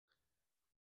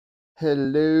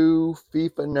Hello,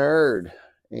 FIFA nerd,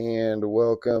 and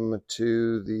welcome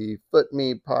to the FUT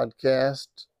podcast,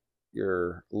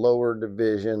 your lower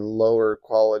division, lower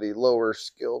quality, lower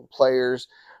skilled players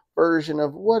version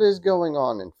of what is going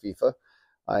on in FIFA.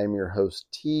 I am your host,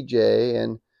 TJ,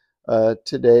 and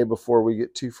today, before we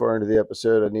get too far into the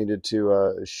episode, I needed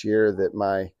to share that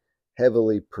my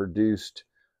heavily produced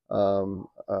um,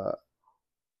 uh,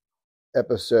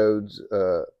 episodes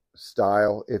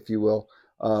style, if you will,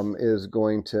 is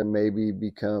going to maybe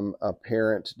become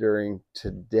apparent during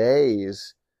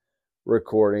today's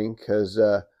recording because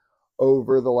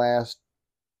over the last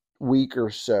week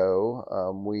or so,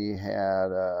 we had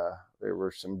there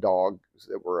were some dogs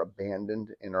that were abandoned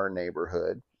in our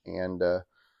neighborhood, and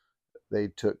they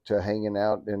took to hanging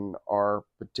out in our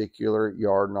particular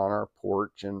yard and on our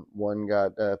porch, and one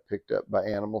got picked up by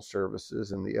animal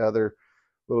services, and the other,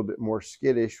 a little bit more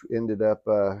skittish, ended up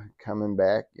coming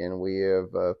back, and we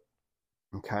have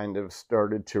kind of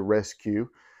started to rescue.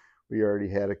 We already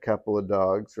had a couple of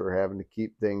dogs, so we're having to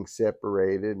keep things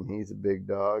separated, and he's a big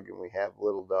dog and we have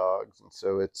little dogs, and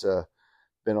so it's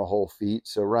been a whole feat.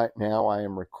 So right now I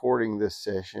am recording this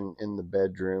session in the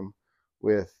bedroom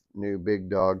with new big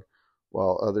dog,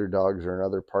 while other dogs are in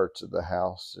other parts of the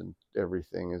house, and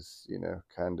everything is,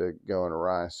 kind of going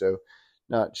awry. So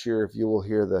not sure if you will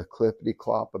hear the clippity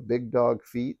clop of big dog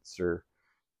feet, or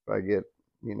if I get,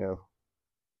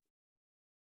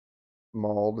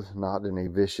 mauled, not in a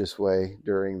vicious way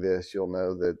during this. You'll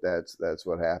know that that's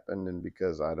what happened. And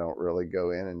because I don't really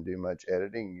go in and do much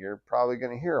editing, you're probably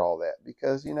going to hear all that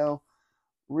because,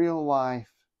 real life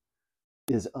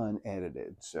is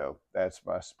unedited. So that's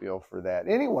my spiel for that.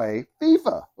 Anyway,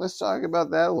 FIFA, let's talk about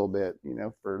that a little bit.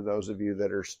 For those of you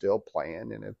that are still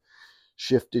playing and have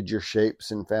shifted your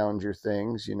shapes and found your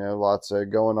things, lots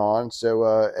going on. So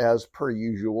as per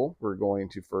usual, we're going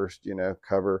to first,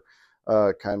 cover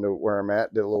kind of where I'm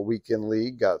at. Did a little weekend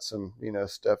league, got some,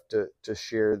 stuff to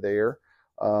share there.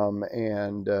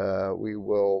 And we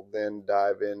will then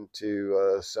dive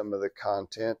into some of the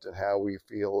content and how we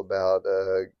feel about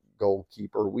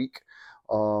goalkeeper week.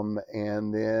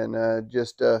 And then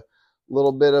just a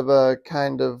little bit of a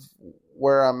kind of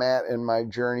where I'm at in my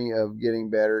journey of getting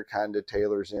better, kind of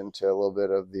tailors into a little bit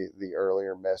of the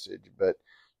earlier message, but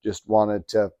just wanted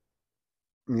to,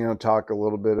 talk a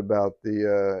little bit about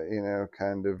the,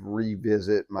 kind of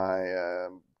revisit my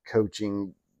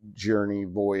coaching journey,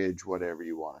 voyage, whatever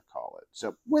you want to call it.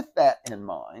 So with that in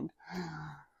mind,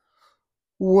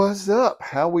 what's up?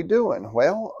 How we doing?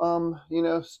 Well,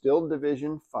 still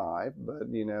Division 5, but,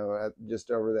 at just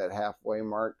over that halfway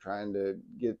mark, trying to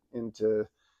get into,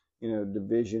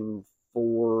 Division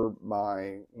 4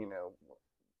 by,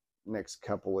 next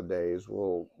couple of days.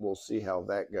 We'll see how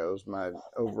that goes. My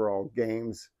overall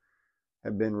games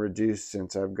have been reduced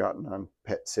since I've gotten on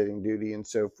pet sitting duty and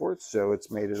so forth, so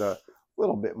it's made it a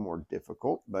little bit more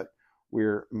difficult, but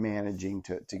we're managing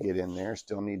to get in there.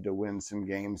 Still need to win some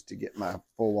games to get my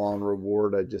full-on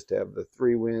reward. I just have the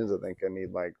 3 wins. I think I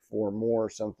need like 4 more,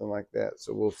 something like that,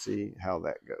 so we'll see how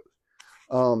that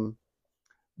goes.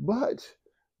 But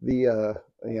the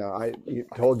I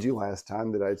told you last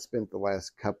time that I'd spent the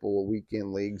last couple of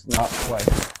weekend leagues not playing.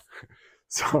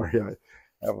 Sorry,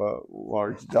 I have a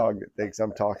large dog that thinks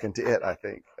I'm talking to it, I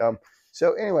think.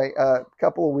 So anyway, a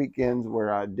couple of weekends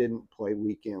where I didn't play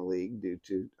weekend league due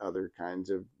to other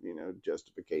kinds of,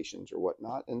 justifications or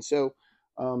whatnot. And so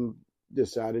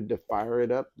decided to fire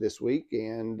it up this week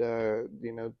and,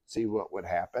 see what would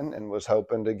happen, and was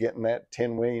hoping to get in that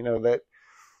 10 win, that,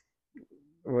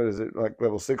 what is it, like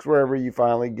level 6, wherever you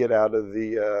finally get out of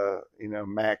the,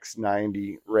 max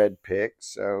 90 red pick.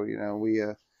 So, we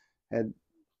had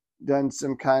done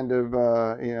some kind of,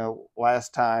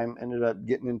 last time, ended up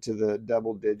getting into the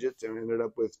double digits and ended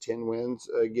up with 10 wins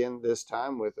again this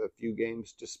time with a few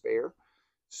games to spare.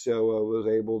 So I was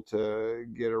able to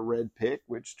get a red pick,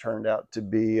 which turned out to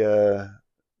be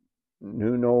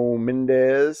Nuno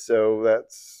Mendez. So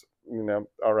that's,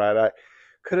 all right. I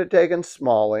could have taken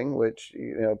Smalling, which,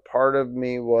 part of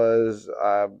me was,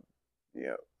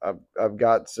 I've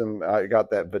got I got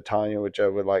that Vitania, which I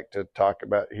would like to talk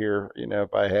about here,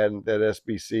 if I hadn't that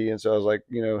SBC. And so I was like,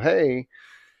 hey,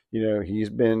 he's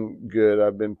been good.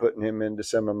 I've been putting him into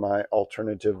some of my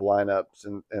alternative lineups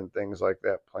and things like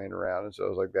that, playing around. And so I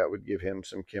was like, that would give him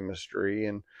some chemistry.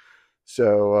 And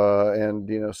so,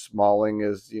 Smalling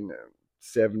is,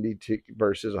 70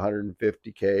 versus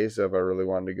 150K. So if I really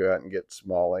wanted to go out and get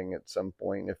Smalling at some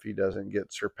point, if he doesn't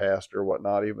get surpassed or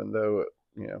whatnot, even though,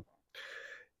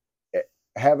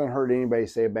 haven't heard anybody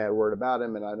say a bad word about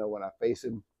him, and I know when I face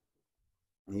him,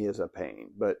 he is a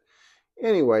pain. But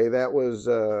anyway, that was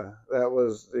the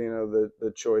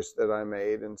choice that I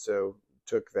made, and so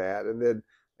took that. And then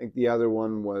I think the other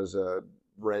one was a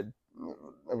red.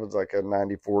 It was like a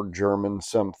 '94 German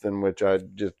something, which I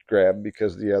just grabbed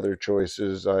because the other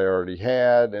choices I already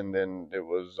had, and then it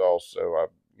was also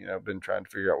I've been trying to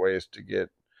figure out ways to get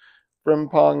from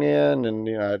Pong in,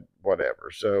 and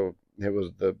whatever. So it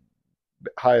was the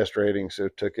highest rating, so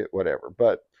took it, whatever.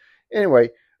 But anyway,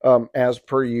 as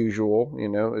per usual,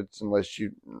 it's unless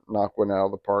you knock one out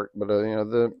of the park. But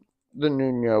the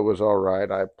Nuno was all right.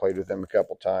 I played with him a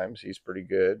couple times. He's pretty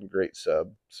good, great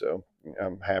sub. So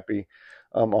I'm happy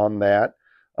on that.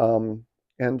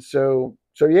 And so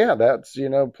yeah, that's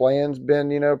playing's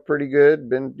been pretty good.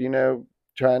 Been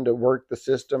trying to work the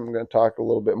system. I'm going to talk a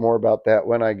little bit more about that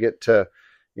when I get to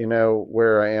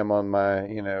where I am on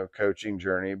my, coaching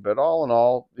journey. But all in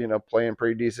all, playing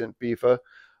pretty decent FIFA.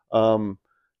 Um,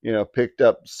 picked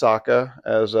up Saka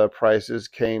as prices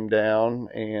came down,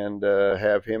 and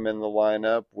have him in the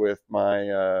lineup with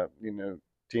my,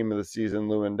 team of the season,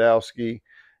 Lewandowski,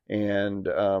 and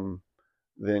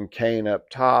then Kane up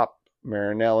top,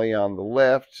 Marinelli on the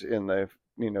left in the,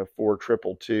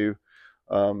 4-2-2.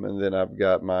 And then I've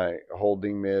got my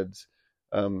holding mids,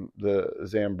 the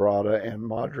Zambrata and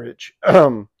Modric,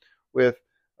 with,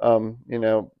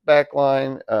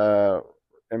 backline,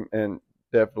 and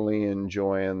definitely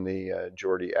enjoying the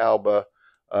Jordi Alba.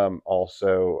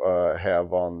 Also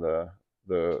have on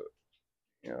the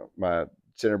my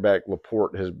center back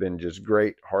Laporte has been just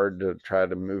great. Hard to try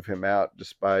to move him out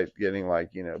despite getting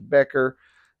Becker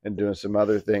and doing some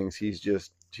other things. He's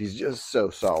just so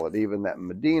solid. Even that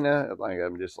Medina,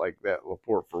 I'm just like that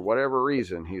Laporte for whatever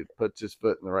reason. He puts his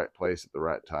foot in the right place at the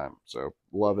right time. So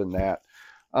loving that.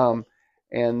 And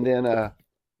then the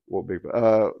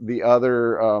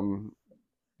other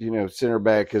center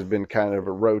back has been kind of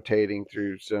rotating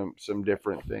through some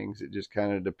different things. It just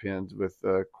kind of depends with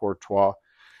Courtois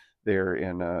there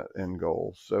in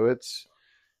goals. So it's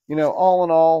all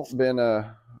in all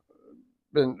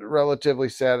been relatively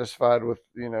satisfied with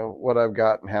what I've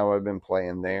got and how I've been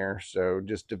playing there. So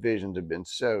just divisions have been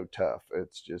so tough.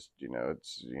 It's just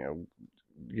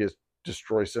just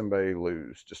destroy somebody,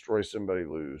 lose, destroy somebody,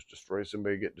 lose, destroy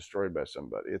somebody, get destroyed by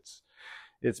somebody.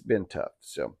 It's been tough.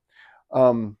 So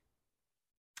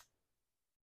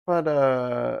but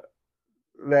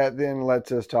that then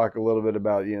lets us talk a little bit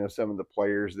about some of the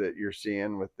players that you're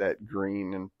seeing with that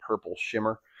green and purple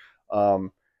shimmer.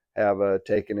 Have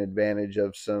taken advantage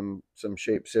of some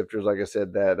shape sifters, like I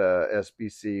said, that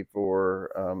SBC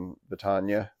for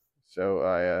Batania.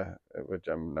 So which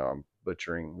I'm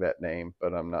butchering that name,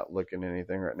 but I'm not looking at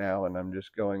anything right now, and I'm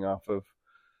just going off of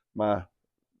my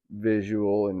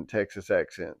visual and Texas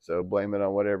accent. So blame it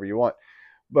on whatever you want.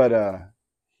 But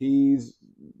he's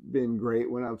been great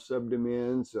when I've subbed him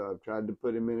in. So I've tried to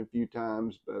put him in a few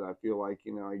times, but I feel like,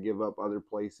 I give up other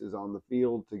places on the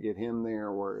field to get him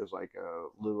there, whereas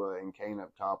Lua and Kane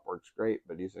up top works great,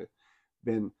 but he's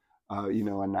been,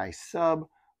 a nice sub.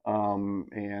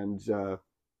 And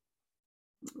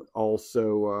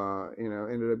also,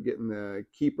 ended up getting the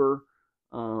keeper,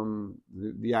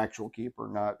 the actual keeper,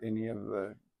 not any of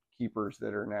the keepers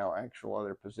that are now actual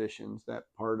other positions. That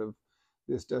part of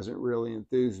this doesn't really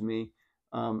enthuse me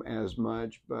as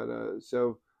much, but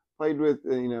so played with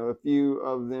a few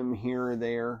of them here or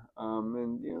there,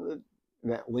 and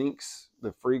that links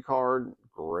the free card,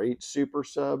 great super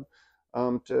sub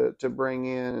to bring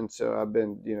in, and so I've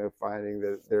been finding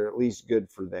that they're at least good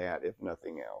for that, if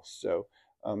nothing else. So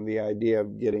the idea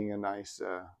of getting a nice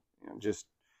just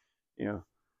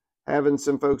having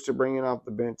some folks to bring in off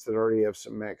the bench that already have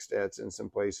some max stats in some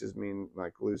places mean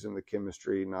losing the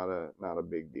chemistry, not a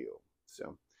big deal.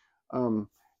 So,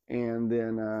 and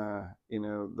then I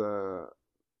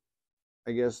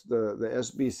guess the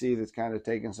SBC that's kind of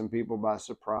taken some people by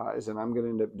surprise, and I'm going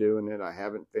to end up doing it. I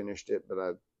haven't finished it, but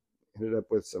I ended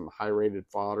up with some high rated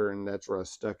fodder, and that's where I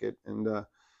stuck it. And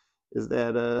is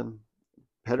that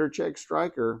Petr Cech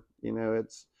striker?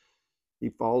 He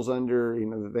falls under,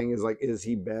 the thing is is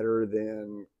he better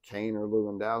than Kane or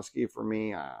Lewandowski for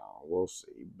me? We'll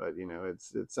see. But,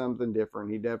 it's something different.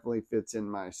 He definitely fits in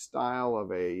my style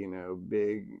of a,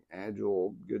 big,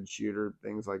 agile, good shooter,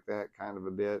 things like that kind of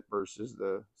a bit versus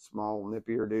the small,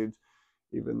 nippier dudes,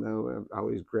 even though I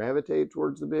always gravitate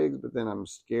towards the bigs, but then I'm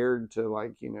scared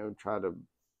to try to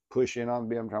push in on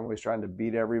them. I'm always trying to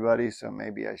beat everybody. So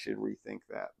maybe I should rethink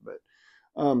that. But,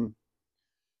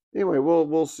 anyway,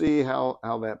 we'll see how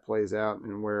that plays out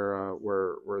and where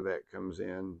that comes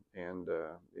in, and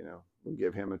we'll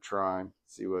give him a try,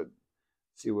 see what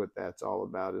see what that's all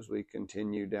about as we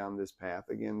continue down this path.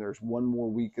 Again, there's one more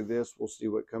week of this. We'll see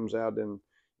what comes out in,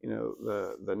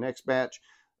 the next batch.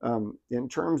 In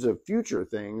terms of future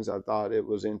things, I thought it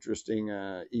was interesting.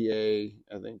 EA,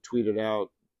 I think, tweeted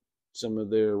out some of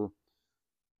their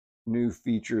new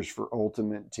features for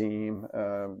Ultimate Team.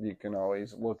 You can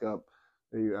always look up.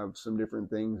 You have some different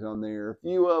things on there. A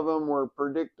few of them were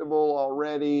predictable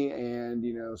already and,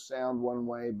 sound one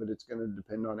way, but it's going to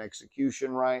depend on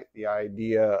execution, right? The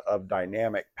idea of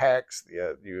dynamic packs,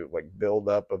 you like build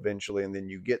up eventually and then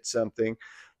you get something.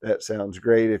 That sounds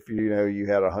great if you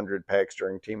had 100 packs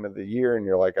during Team of the Year and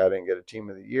you're like, I didn't get a Team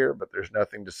of the Year, but there's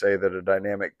nothing to say that a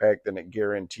dynamic pack then it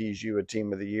guarantees you a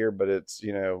Team of the Year, but it's,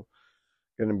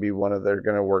 going to be they're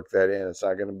going to work that in. It's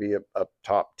not going to be a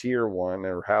top tier one,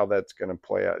 or how that's going to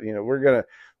play out.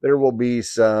 There will be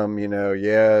some,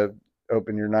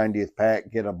 open your 90th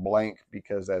pack, get a blank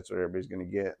because that's what everybody's going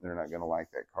to get. And they're not going to like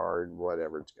that card,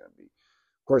 whatever it's going to be.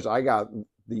 Of course, I got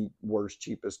the worst,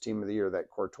 cheapest Team of the Year,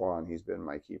 that Courtois, and he's been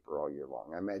my keeper all year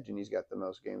long. I imagine he's got the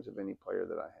most games of any player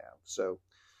that I have. So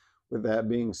with that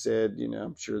being said,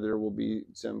 I'm sure there will be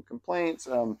some complaints.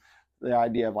 The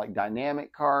idea of like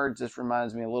dynamic cards, this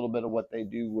reminds me a little bit of what they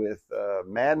do with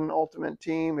Madden Ultimate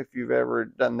Team, if you've ever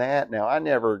done that. Now, I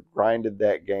never grinded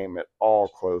that game at all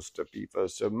close to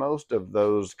FIFA, so most of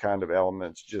those kind of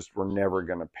elements just were never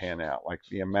going to pan out. Like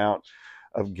the amount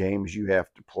of games you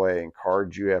have to play and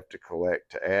cards you have to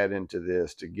collect to add into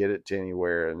this to get it to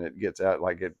anywhere, and it gets out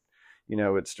like it,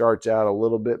 it starts out a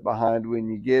little bit behind when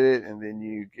you get it, and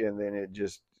then it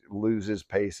just loses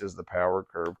pace as the power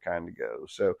curve kind of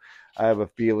goes. So I have a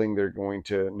feeling they're going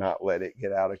to not let it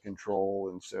get out of control,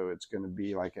 and so it's going to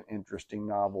be like an interesting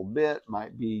novel bit.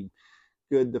 Might be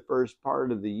good the first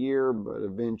part of the year, but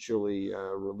eventually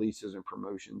releases and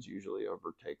promotions usually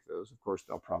overtake those. Of course,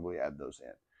 they'll probably add those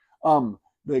in.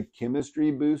 The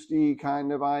chemistry boosty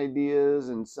kind of ideas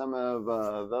and some of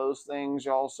those things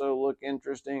also look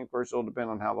interesting. Of course, it'll depend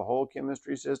on how the whole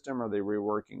chemistry system, are they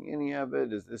reworking any of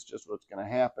it? Is this just what's going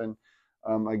to happen?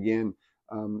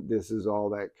 This is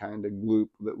all that kind of gloop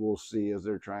that we'll see as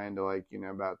they're trying to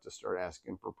about to start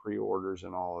asking for pre-orders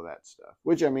and all of that stuff,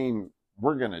 which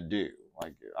we're going to do.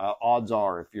 Odds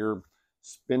are, if you're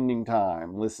spending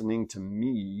time listening to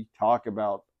me talk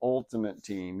about Ultimate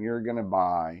Team, you're going to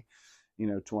buy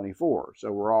 24.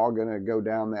 So we're all going to go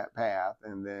down that path,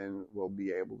 and then we'll be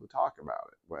able to talk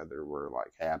about it, whether we're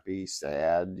like happy,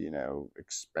 sad,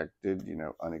 expected,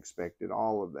 unexpected,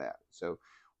 all of that. So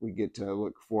we get to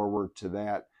look forward to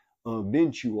that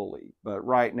eventually. But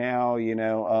right now, we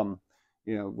got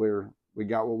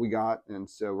what we got, and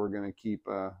so we're going to keep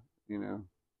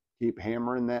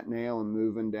hammering that nail and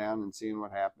moving down and seeing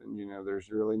what happens.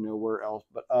 There's really nowhere else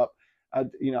but up.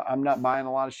 I'm not buying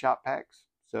a lot of shop packs.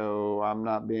 So I'm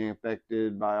not being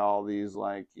affected by all these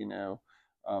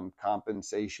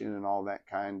compensation and all that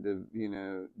kind of,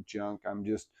 junk. I'm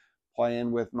just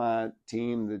playing with my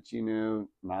team that's,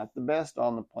 not the best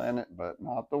on the planet, but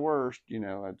not the worst.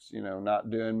 It's, not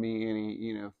doing me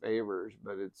any, favors,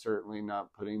 but it's certainly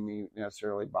not putting me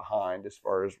necessarily behind as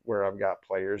far as where I've got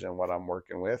players and what I'm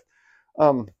working with.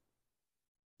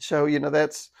 So,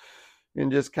 that's, and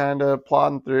just kind of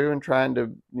plodding through and trying to,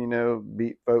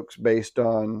 beat folks based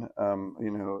on,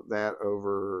 that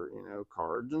over,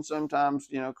 cards. And sometimes,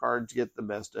 cards get the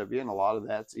best of you. And a lot of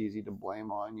that's easy to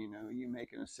blame on, you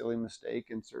making a silly mistake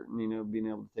and certain, being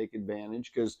able to take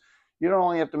advantage, because you don't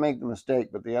only have to make the mistake,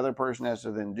 but the other person has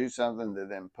to then do something that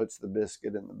then puts the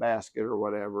biscuit in the basket or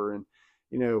whatever. And,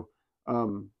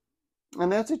 and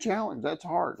that's a challenge. That's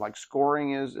hard. Like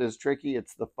scoring is tricky.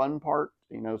 It's the fun part.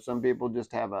 Some people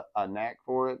just have a knack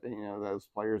for it. Those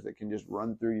players that can just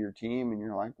run through your team and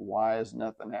you're like, why is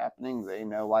nothing happening? They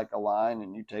know like a line,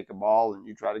 and you take a ball and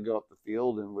you try to go up the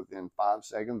field, and within 5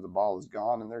 seconds, the ball is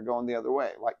gone and they're going the other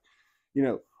way.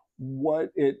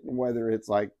 Whether it's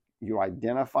like you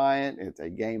identify it, it's a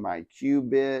game IQ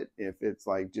bit. If it's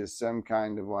like just some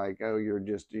kind of like, oh, you're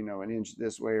just, an inch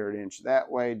this way or an inch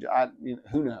that way,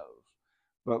 who knows?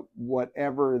 But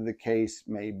whatever the case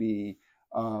may be,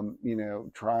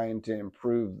 trying to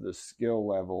improve the skill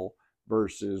level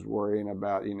versus worrying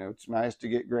about, it's nice to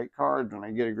get great cards. When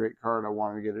I get a great card, I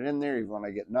want to get it in there. Even when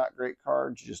I get not great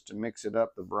cards, just to mix it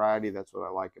up, the variety, that's what I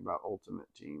like about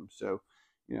Ultimate Team. So,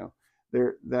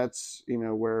 that's,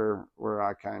 where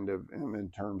I kind of am in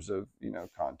terms of,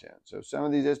 content. So some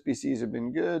of these SBCs have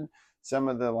been good. Some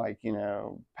of the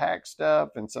pack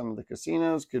stuff and some of the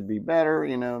casinos could be better.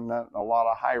 Not a lot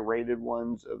of high rated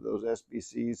ones of those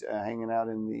SBCs hanging out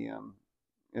in the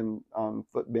on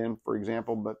FUT, for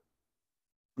example. But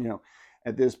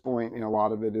at this point, a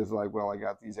lot of it is like, well, I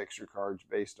got these extra cards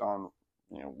based on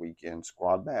weekend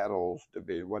squad battles,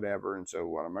 division, whatever. And so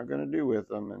what am I going to do with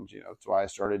them? And, that's why I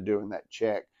started doing that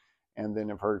check. And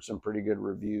then I've heard some pretty good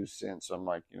reviews since. I'm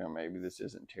like, maybe this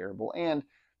isn't terrible. And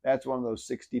that's one of those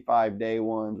 65-day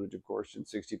ones, which of course in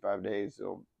 65 days,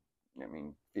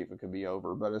 FIFA could be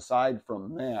over. But aside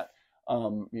from that,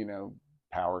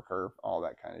 power curve, all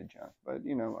that kind of junk. But,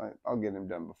 I'll get them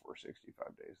done before 65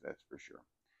 days. That's for sure.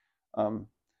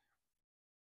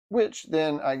 Which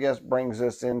then I guess brings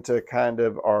us into kind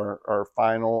of our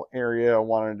final area I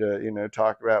wanted to,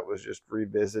 talk about was just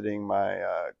revisiting my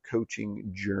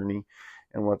coaching journey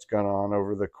and what's gone on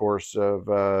over the course of,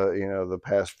 the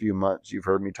past few months. You've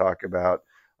heard me talk about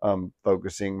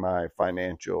focusing my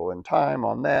financial and time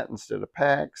on that instead of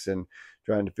packs and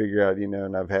trying to figure out,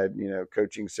 and I've had,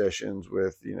 coaching sessions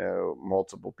with,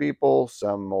 multiple people,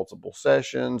 some multiple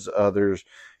sessions, others,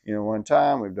 one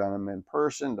time. We've done them in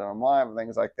person, done them live, and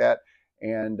things like that.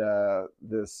 And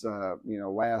this,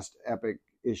 last epic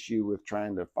issue with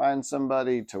trying to find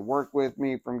somebody to work with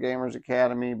me from Gamers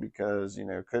Academy because,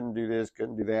 couldn't do this,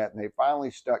 couldn't do that. And they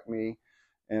finally stuck me.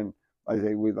 And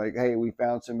hey, we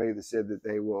found somebody that said that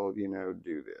they will,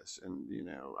 do this. And,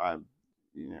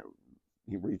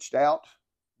 he reached out,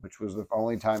 which was the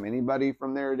only time anybody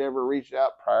from there had ever reached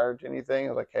out prior to anything.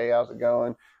 I was like, hey, how's it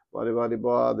going? Blah, blah, blah,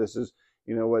 blah. This is,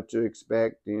 what to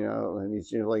expect, and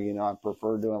he's like, I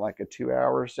prefer doing like a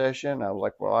 2-hour session. I was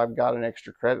like, well, I've got an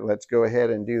extra credit. Let's go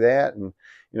ahead and do that. And,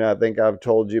 I think I've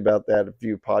told you about that a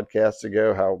few podcasts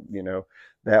ago, how,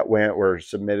 that went where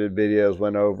submitted videos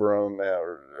went over them,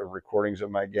 recordings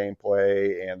of my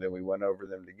gameplay. And then we went over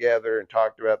them together and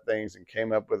talked about things and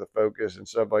came up with a focus and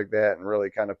stuff like that and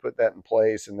really kind of put that in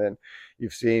place. And then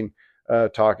you've seen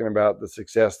talking about the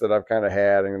success that I've kind of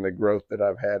had and the growth that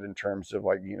I've had in terms of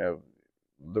like,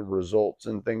 the results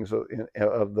and things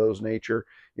of those nature,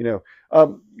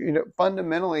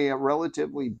 fundamentally a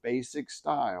relatively basic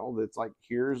style that's like,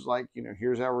 here's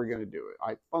how we're going to do it.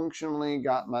 I functionally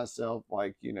got myself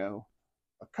like,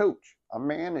 a coach, a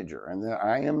manager, and then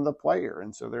I am the player.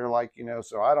 And so they're like,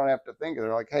 so I don't have to think.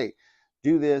 They're like, hey,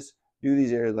 do this, do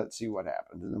these areas, let's see what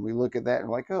happens. And then we look at that and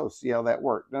we're like, oh, see how that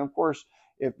worked. And of course,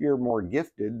 if you're more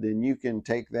gifted, then you can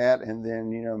take that and then,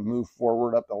 move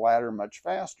forward up the ladder much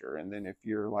faster. And then if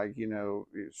you're like, you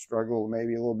struggle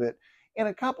maybe a little bit in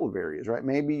a couple of areas, right?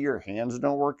 Maybe your hands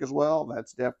don't work as well.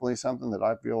 That's definitely something that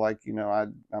I feel like,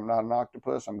 I'm not an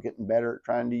octopus. I'm getting better at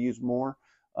trying to use more.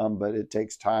 But it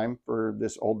takes time for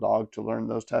this old dog to learn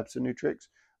those types of new tricks.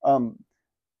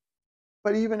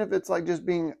 But even if it's like just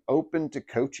being open to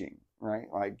coaching, right?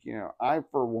 Like, I,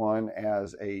 for one,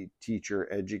 as a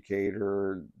teacher,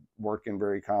 educator, working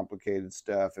very complicated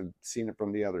stuff and seen it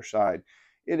from the other side,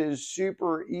 it is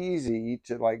super easy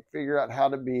to like figure out how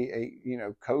to be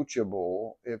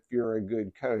coachable if you're a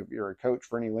good coach, if you're a coach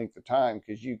for any length of time,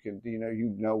 because you can,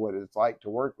 what it's like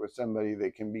to work with somebody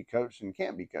that can be coached and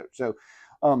can't be coached. So,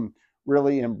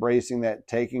 really embracing that,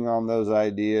 taking on those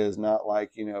ideas, not like,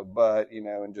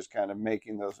 and just kind of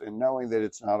making those and knowing that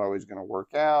it's not always going to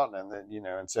work out. And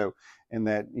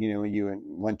then,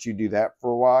 once you do that for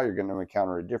a while, you're going to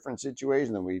encounter a different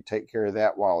situation. Then we take care of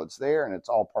that while it's there. And it's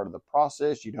all part of the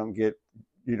process. You don't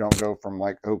go from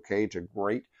like, okay to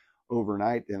great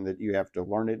overnight, and that you have to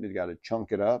learn it and you got to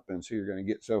chunk it up. And so you're going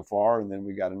to get so far. And then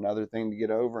we got another thing to get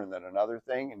over and then another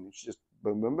thing. And it's just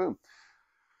boom, boom, boom.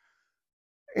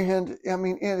 And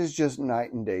it is just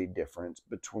night and day difference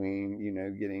between,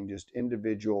 getting just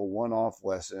individual one-off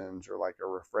lessons or like a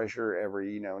refresher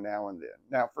every, now and then.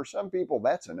 Now, for some people,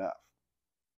 that's enough.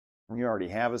 You already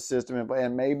have a system in play,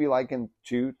 and maybe like in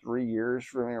 2-3 years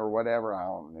from me or whatever, I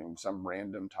don't know, some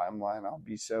random timeline, I'll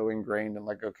be so ingrained in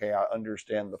like, okay, I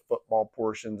understand the football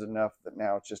portions enough that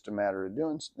now it's just a matter of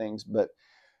doing things. But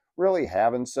really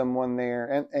having someone there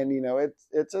and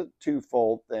it's a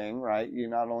twofold thing, right? You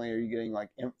not only are you getting like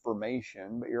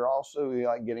information, but you're also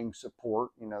like getting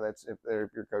support. That's if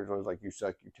your coach was like, you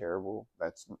suck, you're terrible,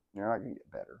 you're not gonna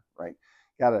get better, right?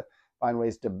 Gotta find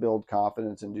ways to build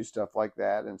confidence and do stuff like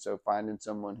that. And so finding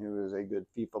someone who is a good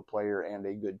FIFA player and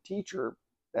a good teacher,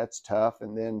 that's tough.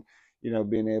 And then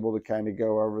being able to kind of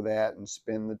go over that and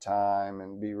spend the time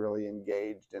and be really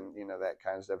engaged and, that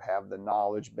kind of stuff, have the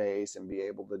knowledge base and be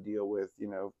able to deal with,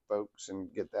 folks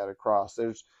and get that across.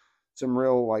 There's some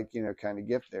real kind of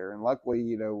gift there. And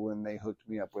luckily, when they hooked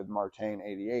me up with Martain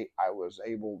 88, I was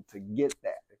able to get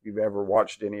that. If you've ever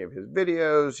watched any of his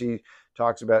videos, he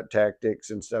talks about tactics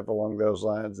and stuff along those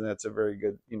lines. And that's a very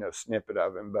good, snippet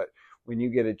of him. But when you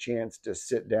get a chance to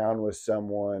sit down with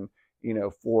someone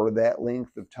for that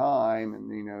length of time,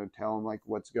 and, tell them like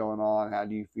what's going on. How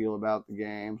do you feel about the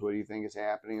games? What do you think is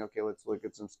happening? Okay, let's look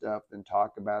at some stuff, then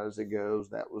talk about it as it goes.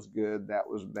 That was good. That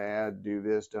was bad. Do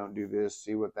this, don't do this.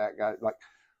 See what that guy like.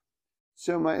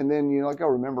 So my, and then, like, I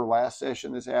remember last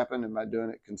session this happened, and by doing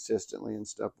it consistently and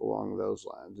stuff along those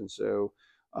lines. And so,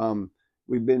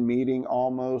 we've been meeting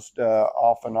almost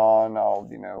off and on, all,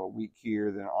 a week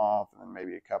here, then off, and then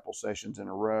maybe a couple sessions in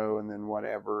a row, and then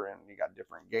whatever. And you got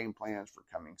different game plans for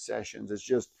coming sessions. It's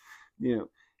just,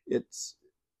 it's,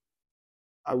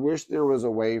 I wish there was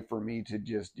a way for me to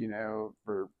just,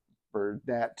 for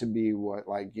that to be what,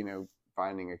 like,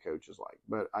 finding a coach is like.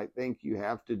 But I think you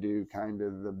have to do kind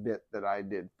of the bit that I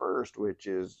did first, which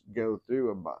is go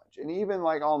through a bunch. And even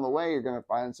like on the way, you're going to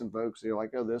find some folks who are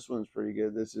like, oh, this one's pretty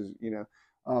good. This is,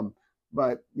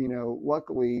 but,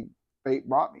 luckily fate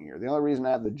brought me here. The only reason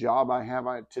I have the job I have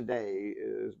today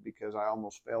is because I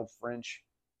almost failed French,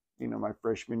 my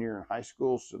freshman year in high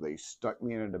school. So they stuck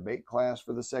me in a debate class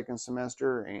for the second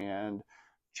semester and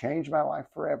changed my life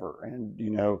forever. And,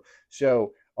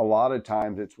 so a lot of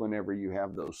times it's whenever you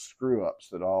have those screw ups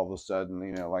that all of a sudden,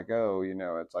 like, oh,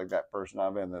 it's like that person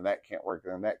I've been, then that can't work,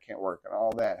 then that can't work. And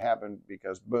all that happened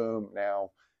because boom,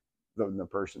 now the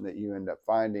person that you end up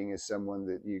finding is someone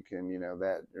that you can,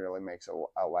 that really makes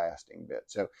a lasting bit.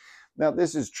 So now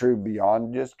this is true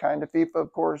beyond just kind of FIFA,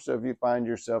 of course. So if you find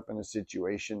yourself in a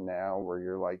situation now where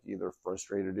you're like either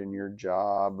frustrated in your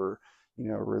job or,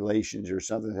 relations or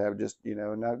something, have just,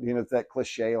 not, it's that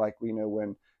cliche, like we know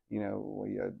when,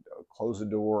 we close a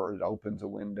door or it opens a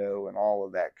window and all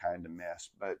of that kind of mess.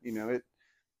 But,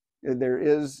 there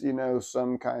is,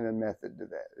 some kind of method to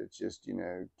that. It's just,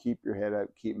 keep your head up,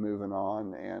 keep moving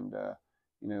on. And,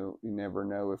 you never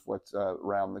know if what's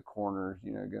around the corner,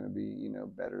 going to be,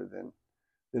 better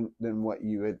than what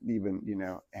you had even,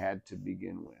 had to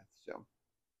begin with. So,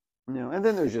 and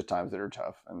then there's just times that are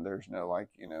tough, and there's no like,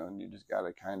 and you just got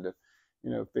to kind of,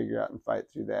 figure out and fight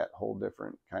through that whole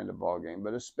different kind of ball game.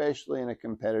 But especially in a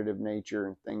competitive nature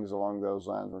and things along those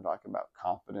lines, we're talking about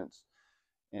confidence.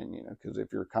 And, because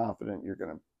if you're confident,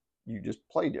 you just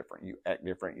play different, you act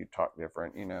different, you talk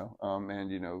different,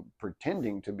 and,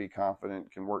 pretending to be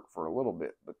confident can work for a little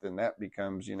bit, but then that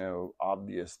becomes,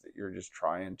 obvious that you're just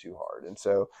trying too hard. And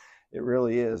so it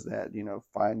really is that,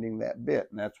 finding that bit.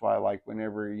 And that's why, like,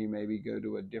 whenever you maybe go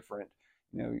to a different,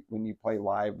 when you play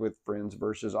live with friends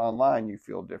versus online, you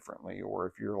feel differently. Or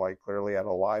if you're like clearly at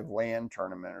a live LAN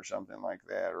tournament or something like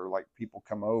that, or like people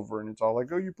come over and it's all like,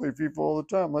 oh, you play FIFA all the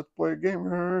time, let's play a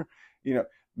game.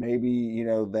 Maybe,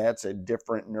 that's a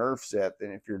different nerve set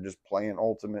than if you're just playing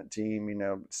Ultimate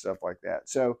Team, stuff like that.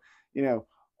 So,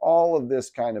 all of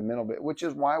this kind of mental bit, which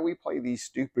is why we play these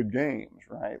stupid games,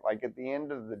 right? Like at the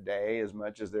end of the day, as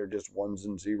much as they're just ones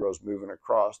and zeros moving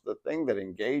across, the thing that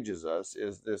engages us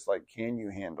is this, like, can you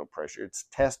handle pressure? It's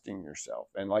testing yourself,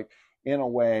 and like in a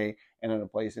way and in a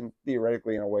place, and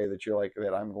theoretically in a way that you're like,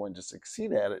 that I'm going to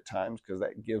succeed at times, because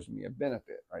that gives me a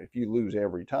benefit, right? If you lose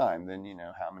every time, then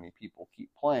how many people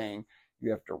keep playing? You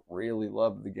have to really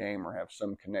love the game or have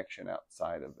some connection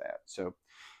outside of that. So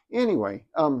anyway,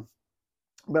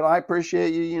 but I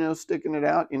appreciate you, sticking it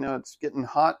out. It's getting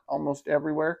hot almost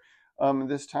everywhere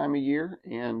this time of year,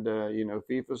 and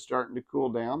FIFA's starting to cool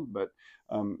down. But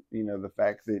the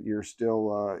fact that you're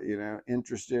still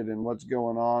interested in what's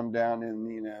going on down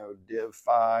in Div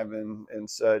 5 and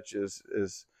such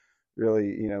is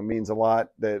really means a lot.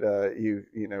 That you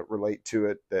relate to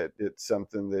it. That it's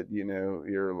something that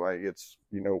you're like, it's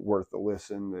worth a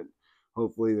listen. That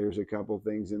hopefully there's a couple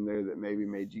things in there that maybe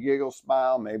made you giggle,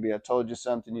 smile. Maybe I told you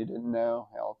something you didn't know.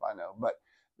 Hell if I know. But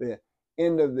the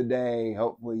end of the day,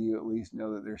 hopefully you at least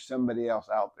know that there's somebody else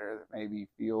out there that maybe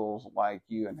feels like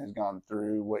you and has gone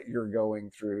through what you're going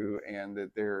through, and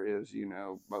that there is,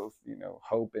 both,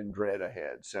 hope and dread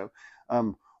ahead. So,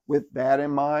 with that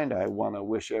in mind, I want to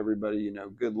wish everybody,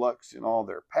 good lucks in all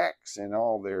their packs and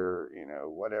all their,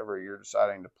 whatever you're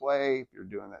deciding to play. If you're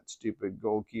doing that stupid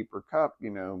goalkeeper cup,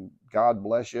 God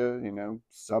bless you,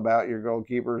 sub out your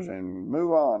goalkeepers and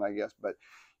move on, I guess. But,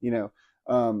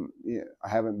 I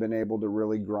haven't been able to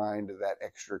really grind that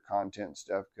extra content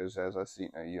stuff because, as I see,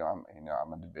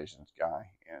 I'm a divisions guy,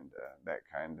 and that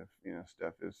kind of,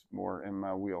 stuff is more in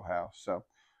my wheelhouse. So,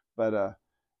 but,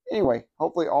 anyway,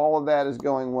 hopefully all of that is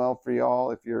going well for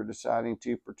y'all if you're deciding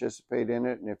to participate in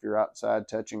it. And if you're outside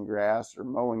touching grass or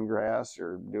mowing grass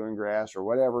or doing grass or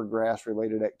whatever grass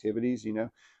related activities,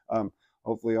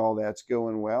 hopefully all that's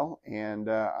going well. And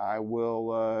I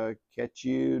will catch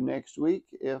you next week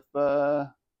if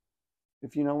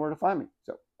you know where to find me.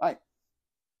 So, all right.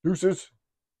 Deuces.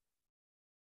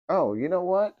 Oh, you know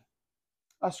what?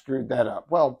 I screwed that up.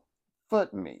 Well,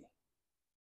 FUT me.